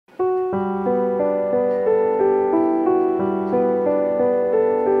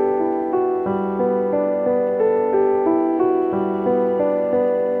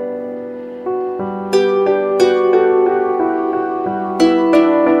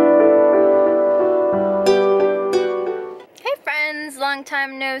long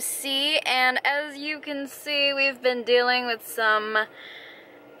time no see, and as you can see, we've been dealing with some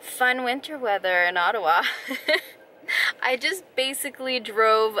fun winter weather in Ottawa. I just basically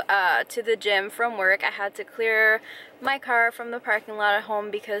drove to the gym from work. I had to clear my car from the parking lot at home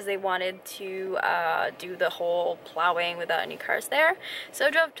because they wanted to do the whole plowing without any cars there. So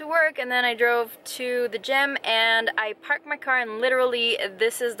I drove to work and then I drove to the gym and I parked my car, and literally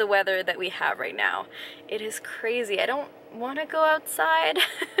this is the weather that we have right now. It is crazy. I don't want to go outside.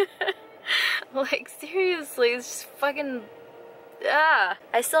 Like seriously, it's just fucking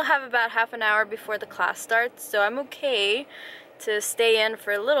I still have about half an hour before the class starts, so I'm okay to stay in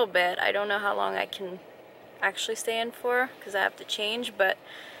for a little bit. I don't know how long I can actually stay in for because I have to change, but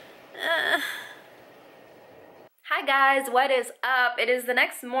Hi guys, what is up? It is the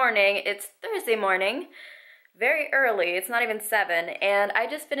next morning. It's Thursday morning. Very early, it's not even 7, and I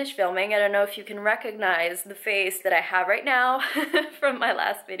just finished filming. I don't know if you can recognize the face that I have right now from my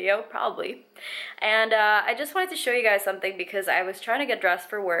last video, probably. And I just wanted to show you guys something because I was trying to get dressed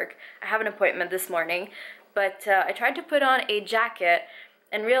for work. I have an appointment this morning, but I tried to put on a jacket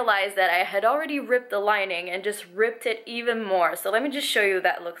and realized that I had already ripped the lining and just ripped it even more. So let me just show you what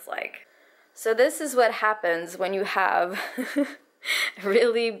that looks like. So this is what happens when you have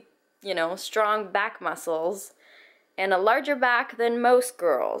really, you know, strong back muscles and a larger back than most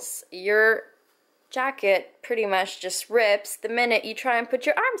girls. Your jacket pretty much just rips the minute you try and put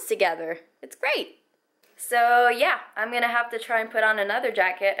your arms together. It's great. So yeah, I'm gonna have to try and put on another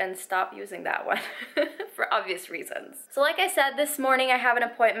jacket and stop using that one for obvious reasons. So like I said, this morning I have an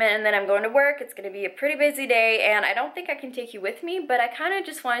appointment and then I'm going to work. It's gonna be a pretty busy day and I don't think I can take you with me, but I kind of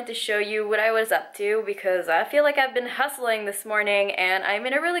just wanted to show you what I was up to because I feel like I've been hustling this morning and I'm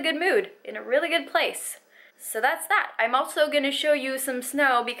in a really good mood, in a really good place. So that's that. I'm also going to show you some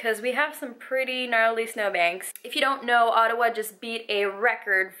snow because we have some pretty gnarly snowbanks. If you don't know, Ottawa just beat a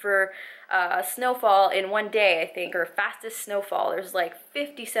record for snowfall in one day, I think, or fastest snowfall. There's like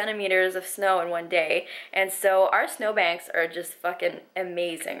 50 centimeters of snow in one day. And so our snowbanks are just fucking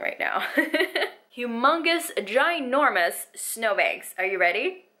amazing right now. Humongous, ginormous snowbanks. Are you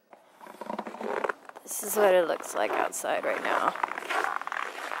ready? This is what it looks like outside right now.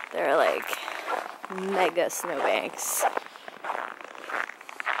 They're like mega snowbanks.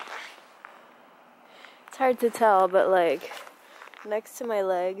 It's hard to tell, but like next to my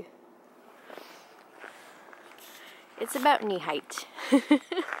leg, it's about knee height.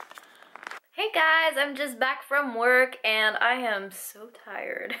 Hey guys, I'm just back from work and I am so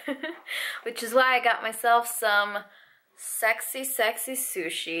tired, which is why I got myself some sexy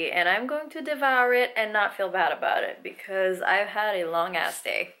sushi and I'm going to devour it and not feel bad about it because I've had a long ass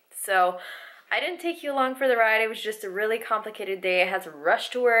day. So I didn't take you along for the ride. It was just a really complicated day. I had to rush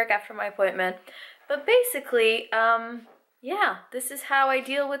to work after my appointment. But basically, yeah, this is how I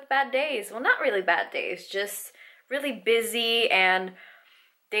deal with bad days. Well, not really bad days, just really busy and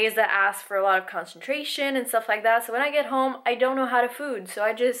days that ask for a lot of concentration and stuff like that. So when I get home, I don't know how to food. So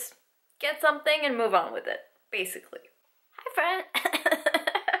I just get something and move on with it, basically. Hi, friend.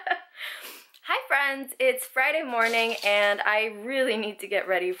 Hi friends, it's Friday morning and I really need to get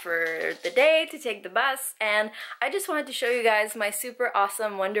ready for the day to take the bus, and I just wanted to show you guys my super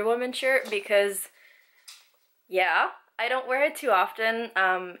awesome Wonder Woman shirt because, yeah, I don't wear it too often.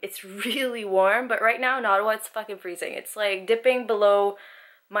 It's really warm, but right now in Ottawa it's fucking freezing. It's like dipping below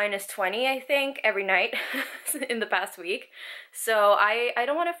 -20, I think, every night in the past week. So I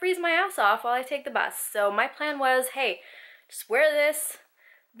don't want to freeze my ass off while I take the bus. So my plan was, hey, just wear this,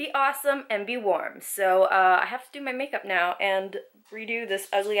 be awesome, and be warm. So I have to do my makeup now and redo this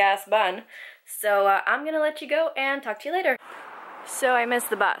ugly ass bun. So I'm gonna let you go and talk to you later. So I missed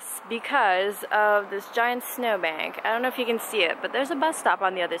the bus because of this giant snowbank. I don't know if you can see it, but there's a bus stop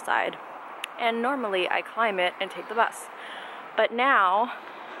on the other side. And normally I climb it and take the bus. But now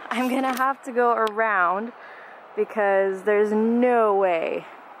I'm gonna have to go around because there's no way.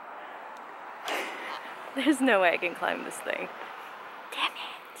 There's no way I can climb this thing. Damn it.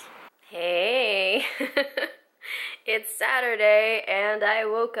 Hey, it's Saturday and I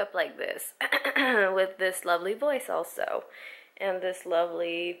woke up like this with this lovely voice also, and this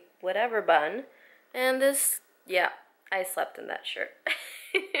lovely whatever bun, and this, yeah, I slept in that shirt.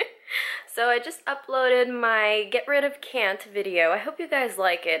 So I just uploaded my Get Rid of Can't video. I hope you guys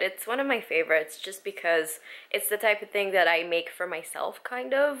like it. It's one of my favorites just because it's the type of thing that I make for myself,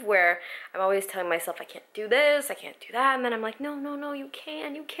 kind of, where I'm always telling myself I can't do this, I can't do that, and then I'm like, no, no, no, you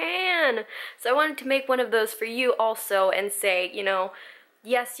can, you can. So I wanted to make one of those for you also and say, you know,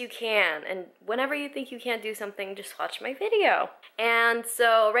 yes, you can. And whenever you think you can't do something, just watch my video. And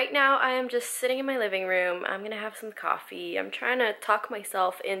so right now I am just sitting in my living room. I'm gonna have some coffee. I'm trying to talk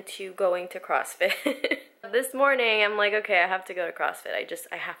myself into going to CrossFit. This morning I'm like, okay, I have to go to CrossFit.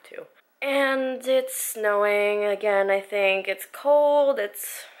 I have to. And it's snowing again, I think. It's cold, I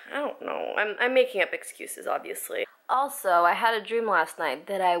don't know. I'm making up excuses, obviously. Also, I had a dream last night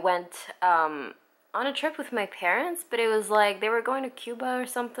that I went on a trip with my parents, but it was like they were going to Cuba or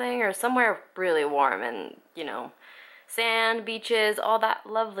something, or somewhere really warm and, you know, sand, beaches, all that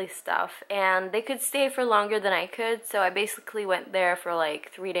lovely stuff. And they could stay for longer than I could, so I basically went there for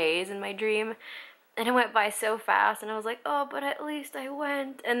like 3 days in my dream. And it went by so fast, and I was like, oh, but at least I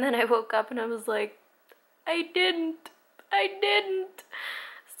went. And then I woke up and I was like, I didn't.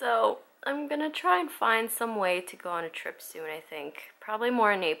 So I'm gonna try and find some way to go on a trip soon, I think. Probably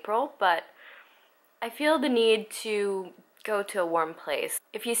more in April, but I feel the need to go to a warm place.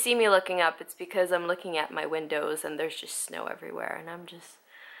 If you see me looking up, it's because I'm looking at my windows and there's just snow everywhere, and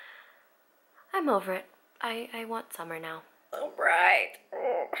I'm over it. I want summer now. All right.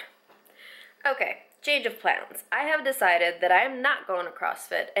 Okay, change of plans. I have decided that I am not going to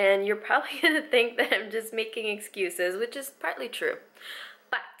CrossFit, and you're probably gonna think that I'm just making excuses, which is partly true.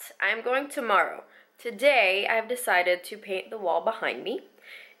 But I'm going tomorrow. Today, I've decided to paint the wall behind me,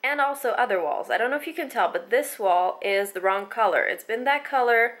 and also other walls. I don't know if you can tell, but this wall is the wrong color. It's been that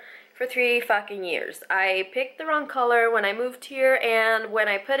color for 3 fucking years. I picked the wrong color when I moved here, and when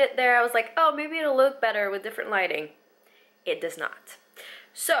I put it there, I was like, oh, maybe it'll look better with different lighting. It does not.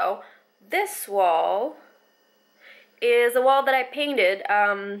 So, this wall is a wall that I painted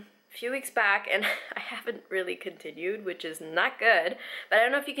a few weeks back, and I haven't really continued, which is not good. But I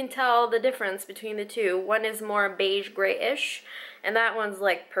don't know if you can tell the difference between the two. One is more beige grayish, and that one's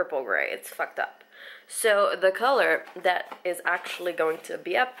like purple gray. It's fucked up. So the color that is actually going to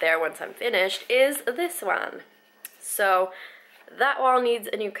be up there once I'm finished is this one. So that wall needs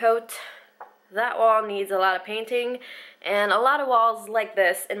a new coat. That wall needs a lot of painting, and a lot of walls like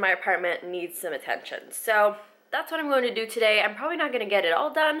this in my apartment need some attention. So that's what I'm going to do today. I'm probably not going to get it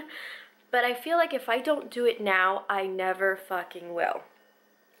all done, but I feel like if I don't do it now, I never fucking will.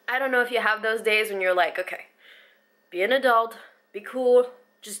 I don't know if you have those days when you're like, okay, be an adult, be cool,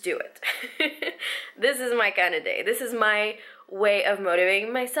 just do it. This is my kind of day. This is my way of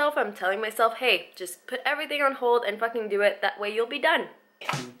motivating myself. I'm telling myself, hey, just put everything on hold and fucking do it. That way you'll be done.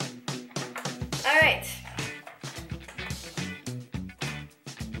 All right.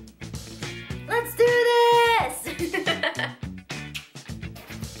 Let's do this!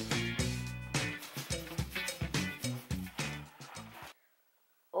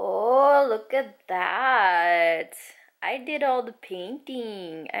 Oh, look at that. I did all the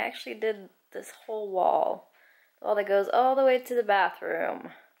painting. I actually did this whole wall. The wall that goes all the way to the bathroom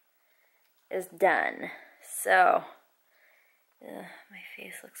is done. So, my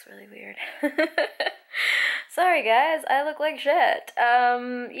face looks really weird. Sorry guys, I look like shit.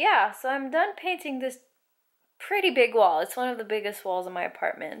 Yeah, so I'm done painting this pretty big wall. It's one of the biggest walls in my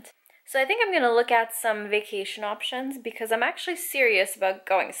apartment. So I think I'm gonna look at some vacation options because I'm actually serious about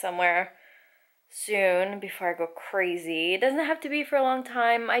going somewhere soon before I go crazy. It doesn't have to be for a long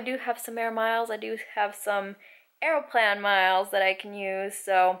time. I do have some air miles. I do have some Aeroplan miles that I can use,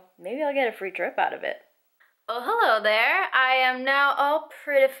 so maybe I'll get a free trip out of it. Oh, hello there. I am now all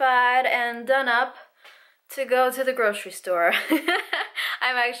prettified and done up to go to the grocery store.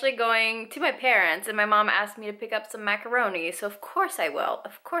 I'm actually going to my parents, and my mom asked me to pick up some macaroni, so of course I will.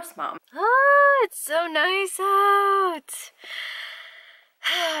 Of course, Mom. Ah, it's so nice out.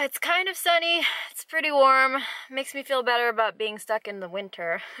 It's kind of sunny. It's pretty warm. Makes me feel better about being stuck in the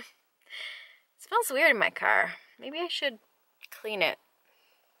winter. It smells weird in my car. Maybe I should clean it.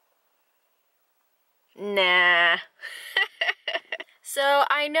 Nah. So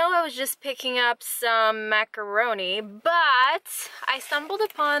I know I was just picking up some macaroni, but I stumbled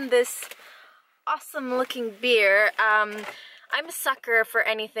upon this awesome looking beer. I'm a sucker for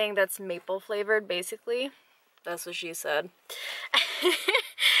anything that's maple flavored, basically. That's what she said.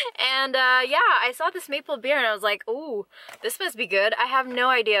 And yeah, I saw this maple beer and I was like, ooh, this must be good. I have no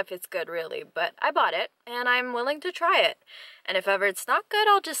idea if it's good really, but I bought it and I'm willing to try it. And if ever it's not good,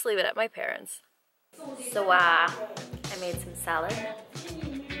 I'll just leave it at my parents'. So I made some salad.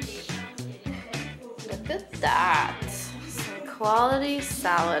 Look at that. Some quality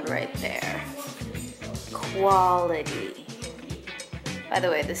salad right there. Quality. By the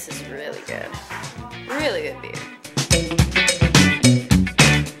way, this is really good. Really good beer.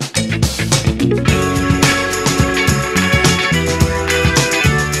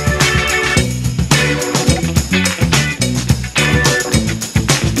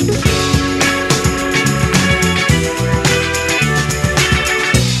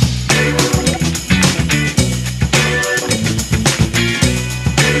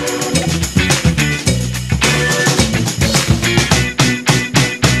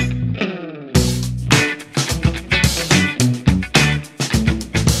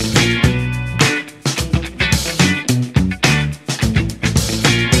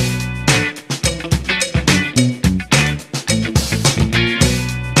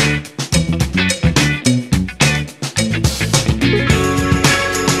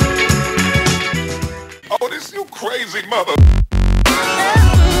 mother.